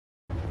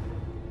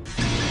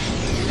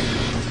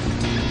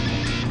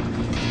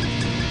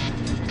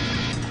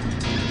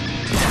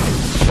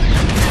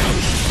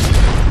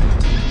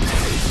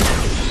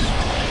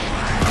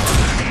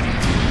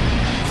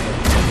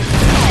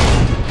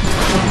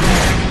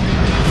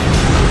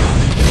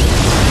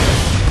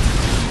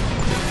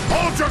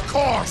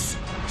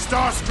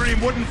Starscream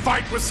wouldn't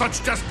fight with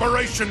such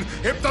desperation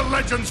if the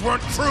legends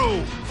weren't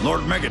true!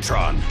 Lord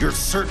Megatron, you're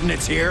certain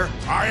it's here?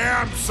 I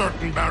am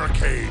certain,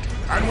 Barricade.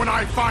 And when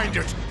I find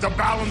it, the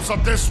balance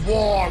of this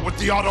war with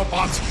the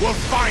Autobots will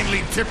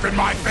finally tip in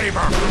my favor!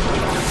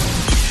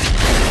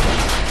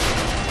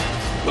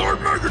 Lord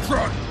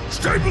Megatron!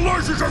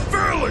 Stabilizers are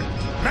failing!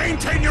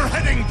 Maintain your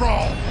heading,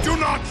 Brawl! Do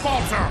not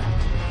falter!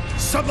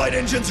 Sublight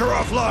engines are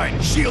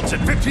offline. Shields at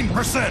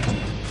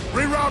 15%.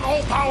 Reroute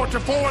all power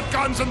to forward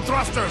guns and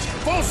thrusters.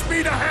 Full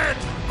speed ahead!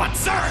 But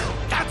sir,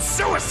 that's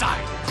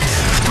suicide!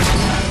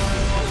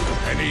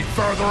 Any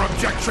further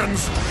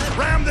objections?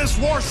 Ram this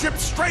warship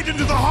straight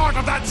into the heart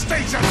of that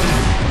station!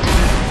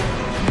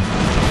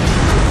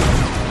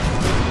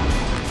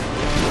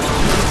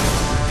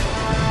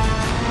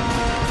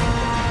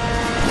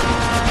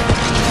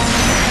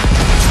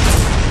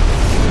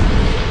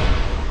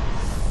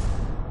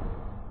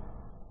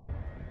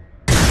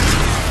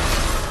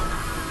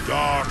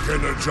 Dark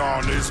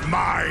Energon is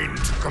mine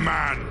to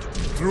command.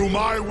 Through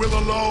my will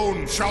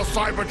alone shall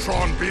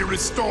Cybertron be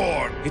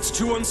restored. It's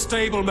too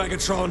unstable,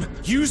 Megatron.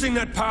 Using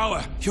that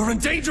power, you're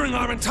endangering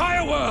our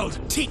entire world!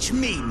 Teach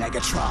me,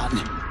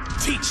 Megatron.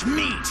 Teach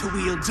me to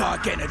wield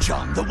Dark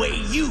Energon the way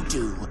you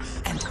do,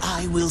 and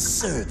I will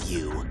serve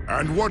you.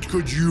 And what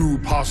could you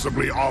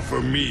possibly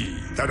offer me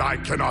that I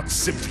cannot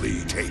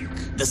simply take?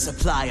 The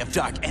supply of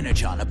Dark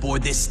Energon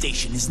aboard this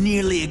station is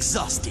nearly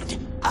exhausted.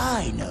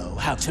 I know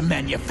how to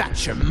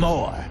manufacture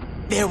more.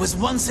 There was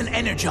once an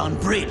Energon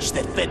bridge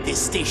that fed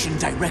this station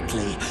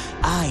directly.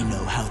 I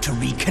know how to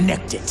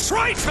reconnect it.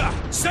 Traitor!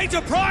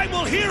 Zeta Prime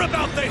will hear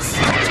about this!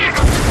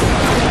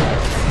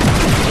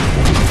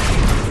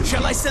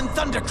 Shall I send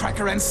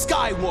Thundercracker and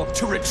Skywarp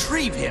to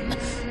retrieve him,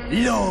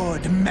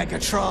 Lord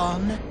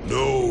Megatron?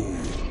 No.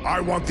 I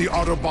want the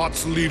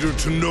Autobots' leader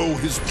to know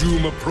his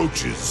doom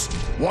approaches.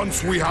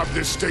 Once we have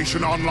this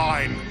station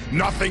online,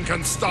 nothing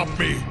can stop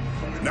me.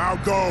 Now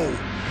go.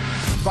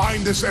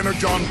 Find this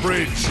Energon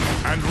bridge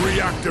and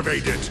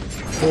reactivate it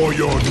for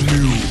your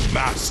new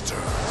master.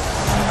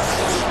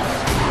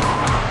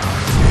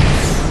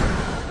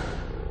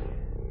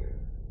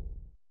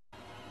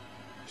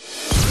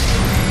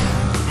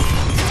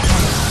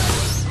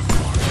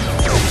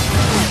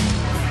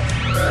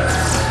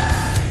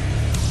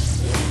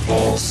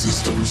 All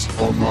systems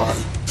online.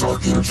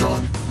 Dark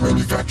Energon,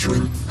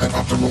 manufacturing at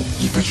optimal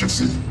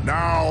efficiency.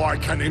 Now I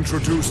can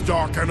introduce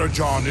Dark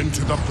Energon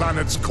into the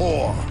planet's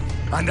core.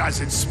 And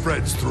as it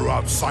spreads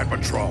throughout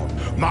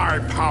Cybertron, my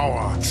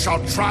power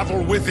shall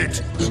travel with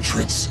it.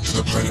 Entrance to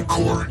the planet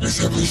core is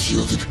heavily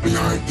shielded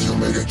behind the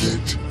Omega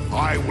Gate.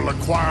 I will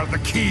acquire the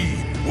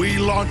key. We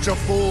launch a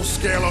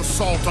full-scale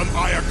assault on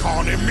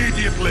Iacon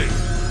immediately.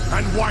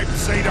 And wipe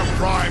Zeta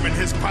Prime and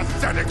his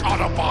pathetic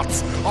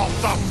Autobots off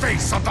the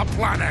face of the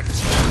planet!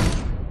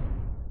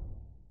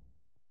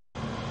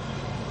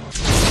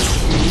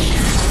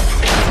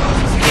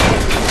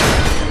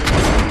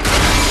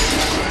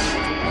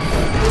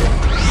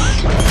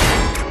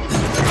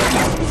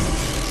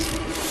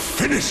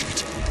 Finish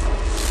it!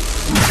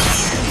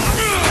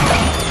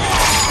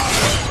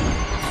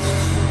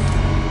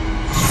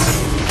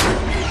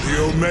 The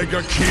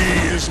Omega Key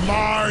is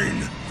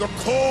mine! The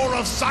core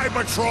of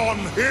Cybertron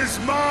is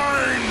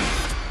mine!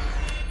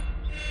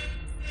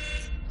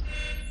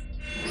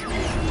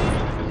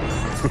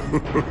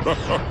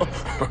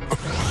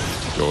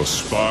 Your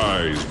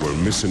spies were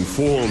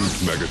misinformed,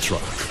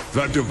 Megatron.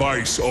 That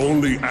device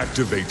only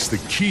activates the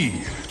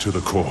key to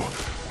the core.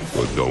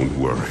 But don't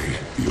worry,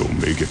 the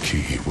Omega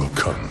Key will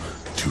come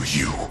to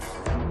you.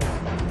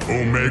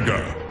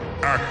 Omega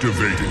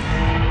activated.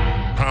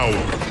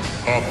 Power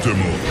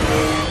optimal.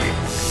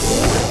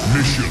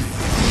 Mission: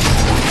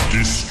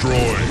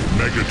 destroy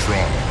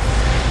Megatron.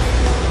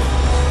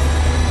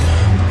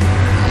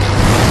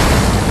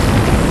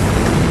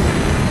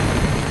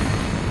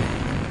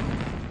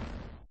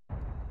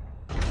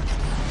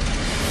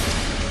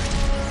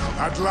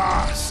 At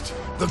last,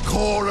 the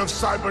core of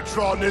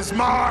Cybertron is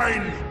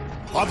mine!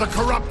 Are the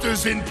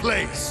corruptors in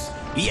place?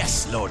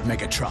 Yes, Lord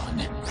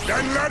Megatron.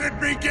 Then let it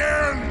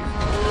begin!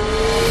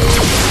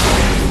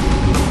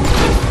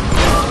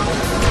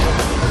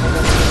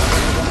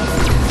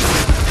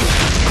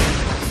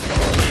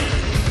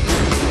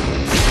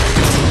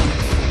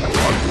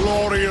 A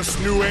glorious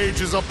new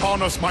age is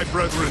upon us, my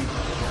brethren.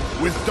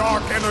 With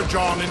Dark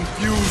Energon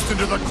infused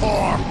into the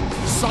core,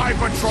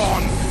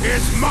 Cybertron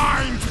is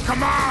mine to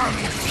command!